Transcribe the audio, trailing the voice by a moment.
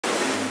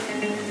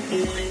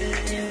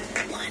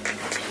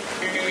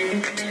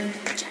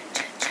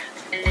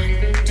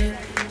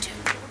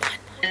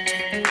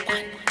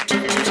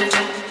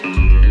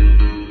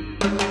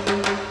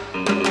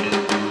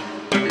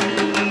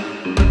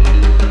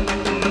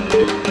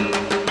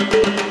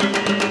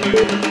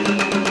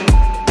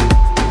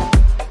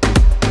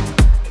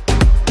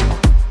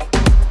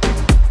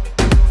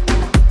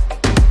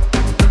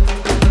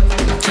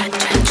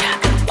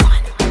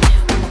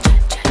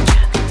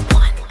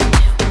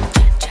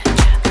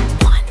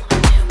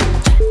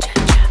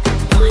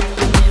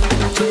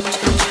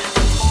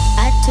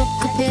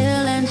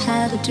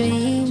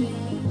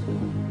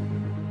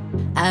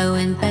I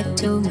went back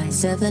to my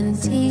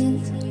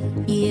 17th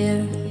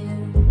year,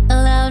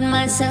 allowed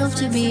myself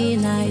to be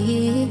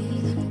naive,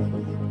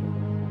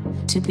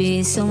 to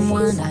be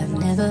someone I've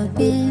never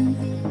been.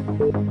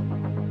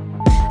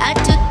 I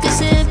took a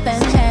sip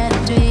and had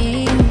a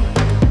dream,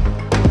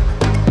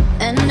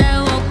 and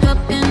I woke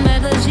up in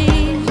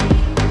magazine.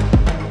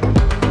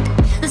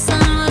 The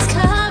sun was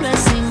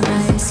caressing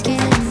my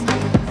skin.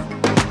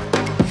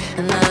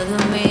 Another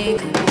me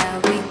could now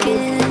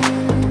begin.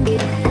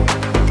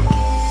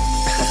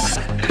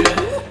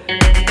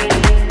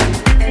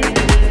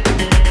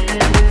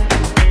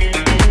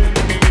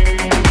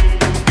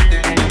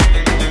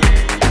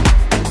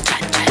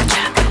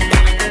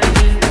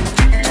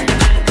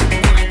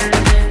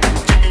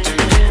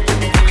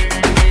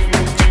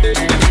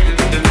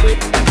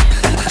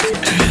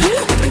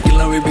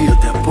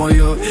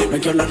 No hay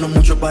que hablarlo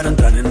mucho para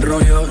entrar en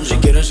rollo. Si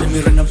quieres ser mi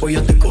reina, pues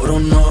yo te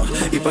corono.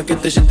 Y pa' que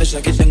te sientes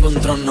aquí tengo un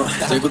trono.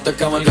 Te gusta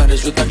cabalgar,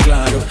 eso está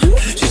claro.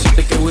 Si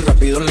sientes que voy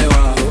rápido, le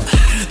bajo.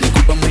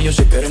 Discúlpame, yo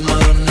sé que eres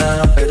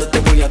Madonna, pero te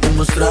voy a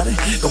demostrar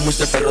cómo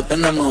este perro te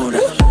enamora.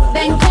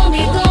 Ven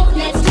conmigo,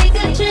 let's take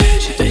a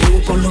trip. Si te llevo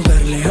por un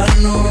lugar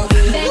lejano,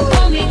 ven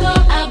conmigo,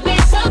 I'll be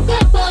so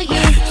good for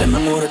you. Te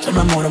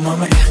enamoro,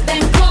 mami.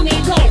 Ven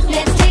conmigo,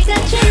 let's take a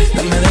trip.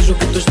 Dame de eso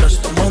que tú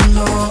estás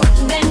tomando.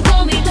 Ven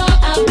conmigo,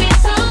 I'll be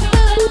so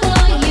good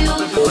for you.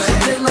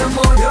 Te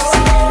enamoro.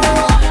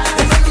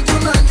 En menos de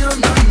un año,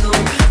 no.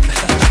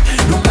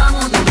 Nos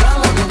vamos,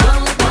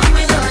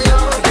 Pamela, yo.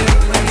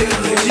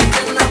 Si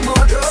te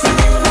enamoro,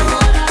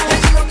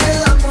 es lo que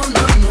damos,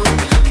 no.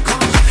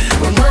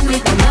 Con mami,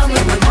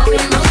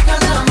 nos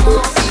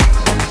quedamos.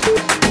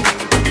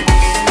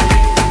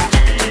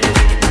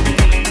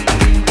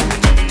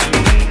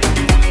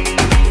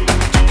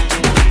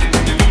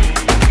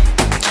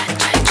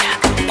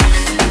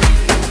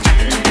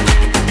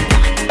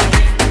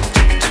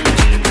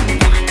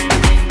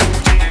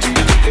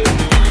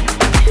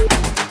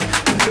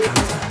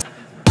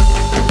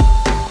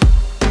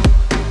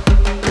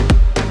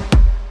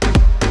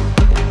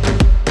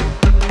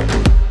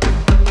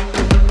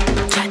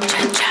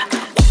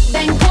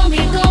 Ven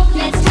conmigo,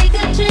 let's take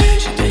a trip.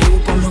 Si te llevo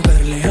por un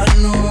lugar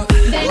lejano,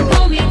 Ven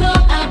conmigo,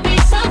 I'll be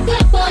so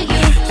good for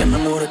you.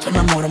 te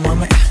enamoro,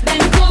 mami.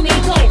 Ven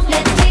conmigo,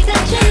 let's take a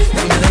trip.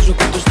 Dame de eso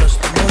que tú estás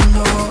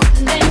tomando.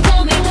 Ven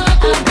conmigo,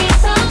 I'll be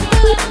so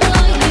good for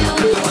you.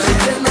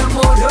 Te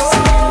enamoro.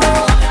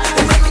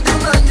 En menos de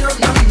un año,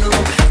 no.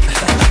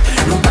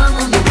 Nos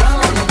vamos,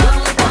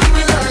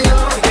 Pamela, yo.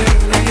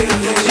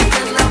 Si te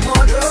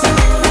enamoro,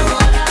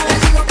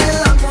 es lo que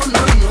damos,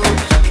 no.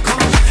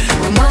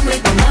 Con mami,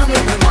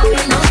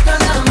 nos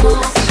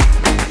quedamos.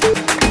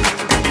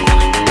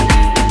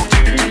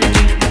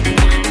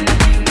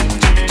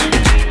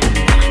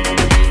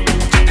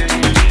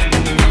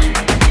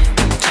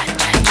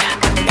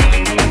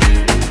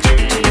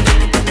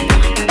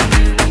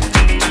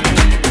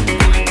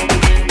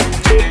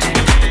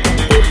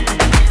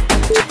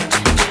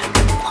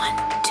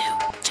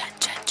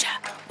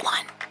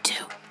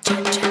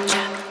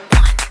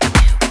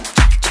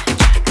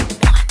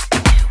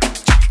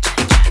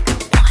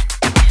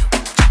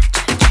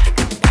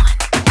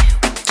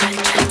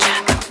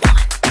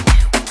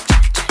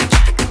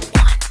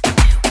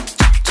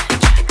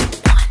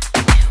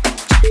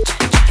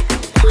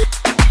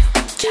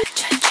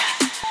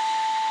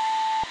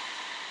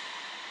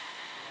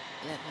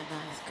 Let my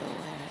mouth go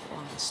where it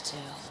wants to.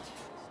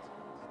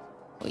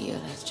 Will you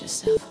let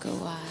yourself go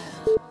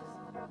wild?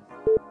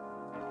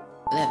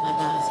 Let my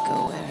mouth go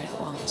where it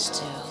wants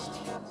to.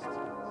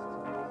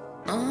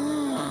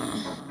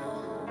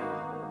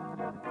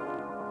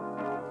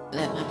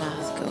 Let my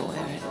mouth go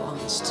where it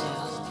wants to.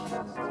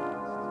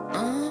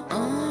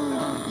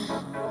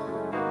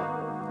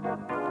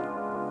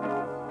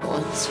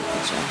 Once you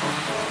put your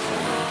heart in the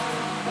flame,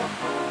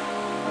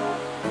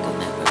 it can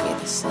never be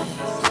the same.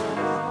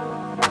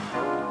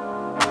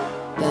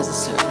 There's a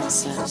certain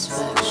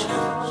satisfaction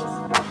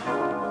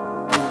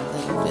and a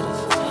little bit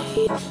of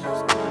pain.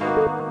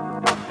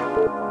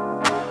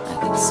 I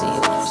can see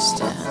you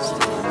understand.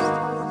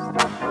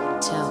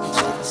 Tell me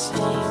you're the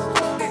same.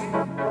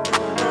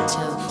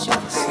 Tell me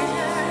you're the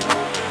same.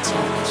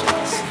 Tell me you're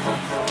the same.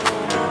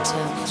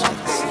 Tell me you're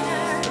the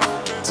same.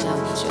 Tell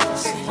me you're the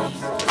same.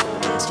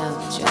 Tell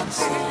me you're the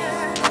same.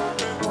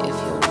 If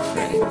you're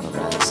afraid, we'll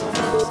rise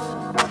above.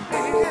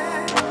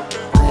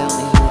 I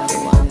only hurt the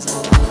ones I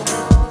love.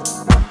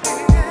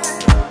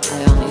 I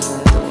only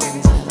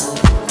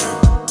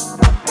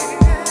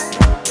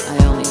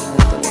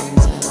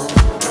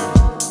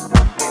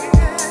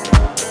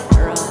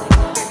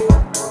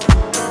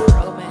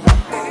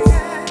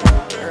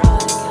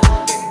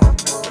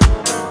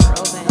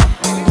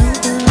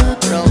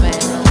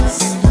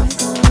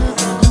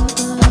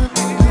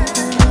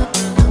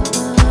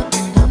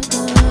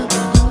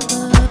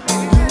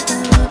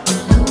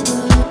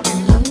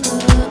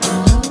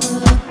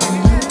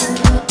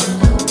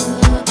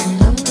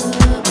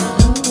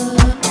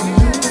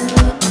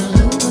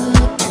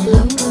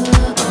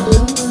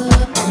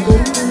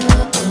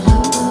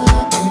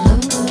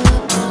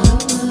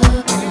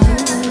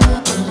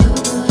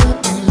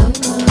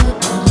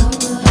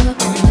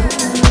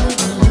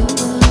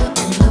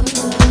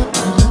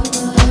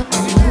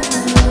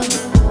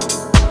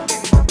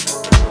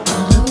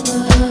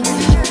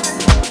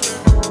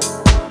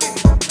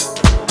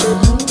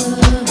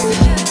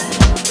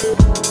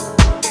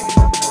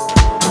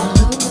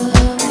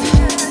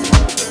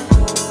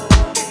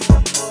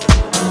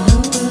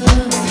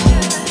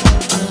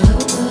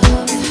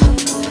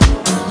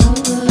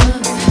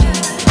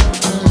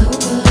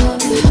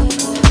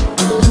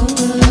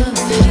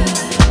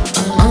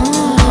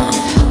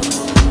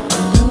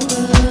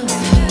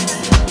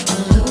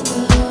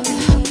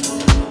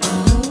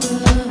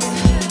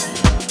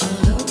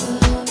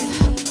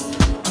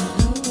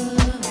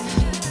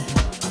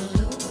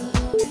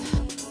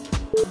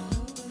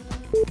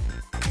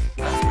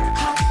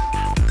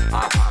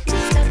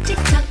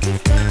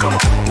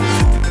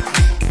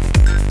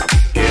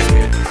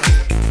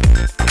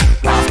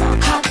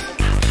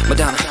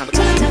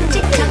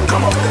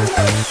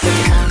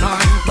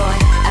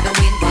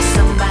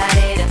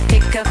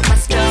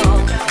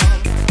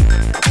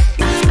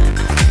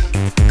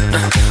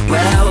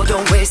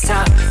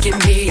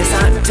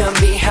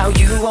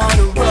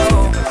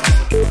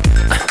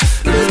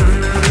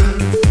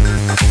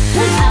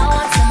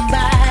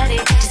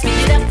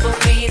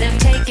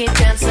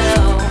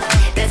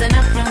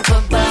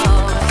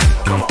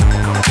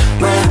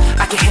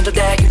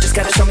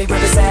me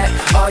where it's at.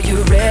 Are you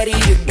ready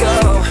to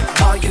go?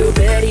 Are you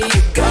ready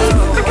to go?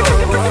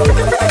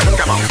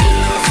 Come on.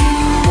 If you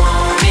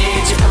want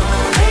it, you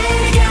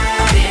already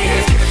got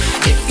it.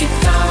 If you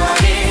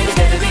thought it, it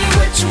better be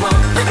what you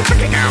want.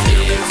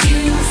 If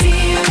you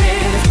feel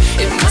it,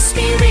 it must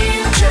be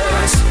real.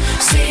 Just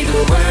say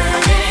the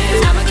word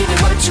and I'ma give you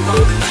what you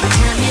want.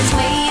 Time is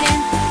waiting,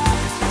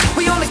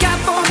 We only got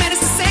 4 minutes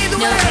to say the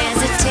no word.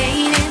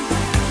 hesitating.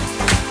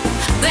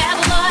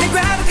 Grab a boy, And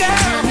grab a girl.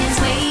 time is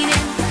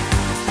waiting,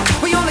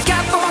 We only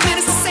got 4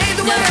 minutes to say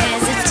the no word.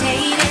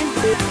 hesitating.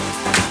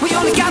 We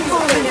only got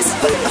 4 minutes.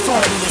 4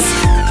 minutes.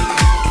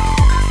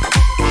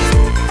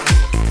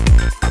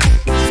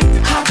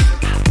 Hop.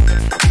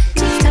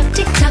 Tick tock,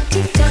 tick tock,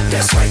 tick tock.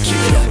 That's right, keep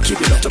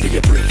it up, don't be a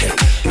freak. Hey,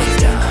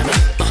 Madonna,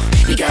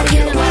 you gotta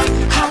get a while.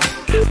 Hop.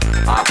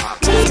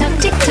 Tick tock,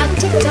 tick tock,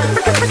 tick tock.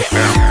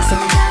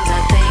 Sometimes I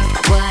think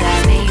what I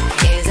need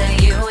is a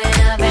you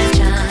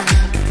intervention.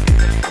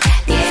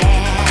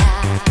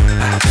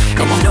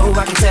 Yeah. And you know I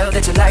can tell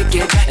that you like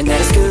it, and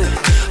that is good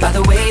by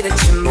the way that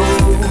you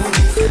move.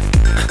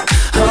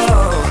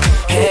 Oh,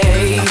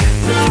 hey.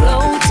 The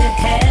road to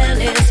hell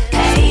is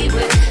paved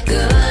with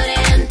good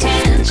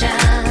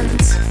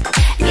intentions.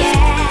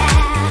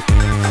 Yeah.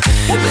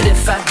 But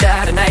if I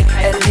die tonight,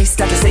 at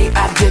least I can say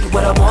I did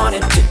what I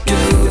wanted to do.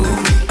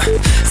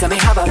 Tell me,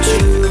 how about you? If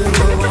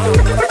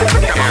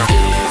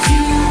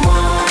you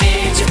want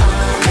it, you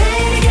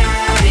already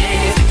got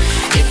it.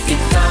 If you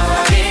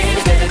thought it,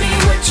 it better be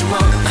what you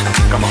want.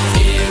 Come on.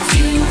 If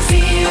you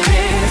feel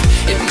it,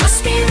 it must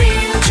be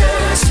real.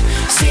 Just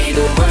say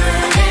the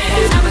word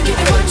and I'ma give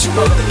you what you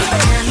want.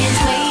 Time is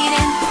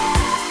waiting,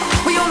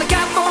 We only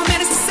got 4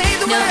 minutes to say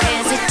the no word.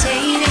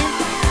 hesitating.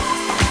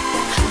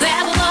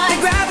 Grab a boy,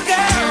 And grab a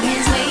girl. time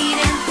is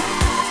waiting,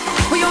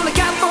 We only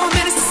got 4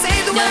 minutes to say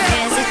the no word.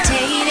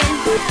 hesitating.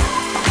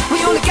 We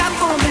only got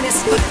 4 minutes.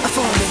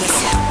 4 minutes.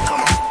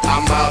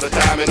 I'm out of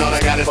time and all I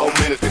got is 4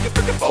 minutes.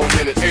 4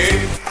 minutes.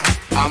 Hey.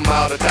 I'm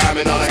out of time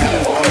and all I got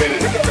is 4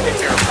 minutes.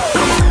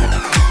 Come on.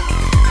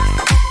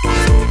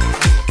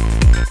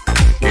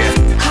 Yeah.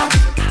 Hop.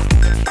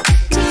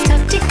 Tick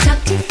tock, tick tock,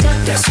 tick tock.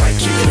 That's right,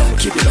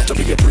 keep it up, don't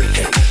be a freak.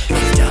 Hey,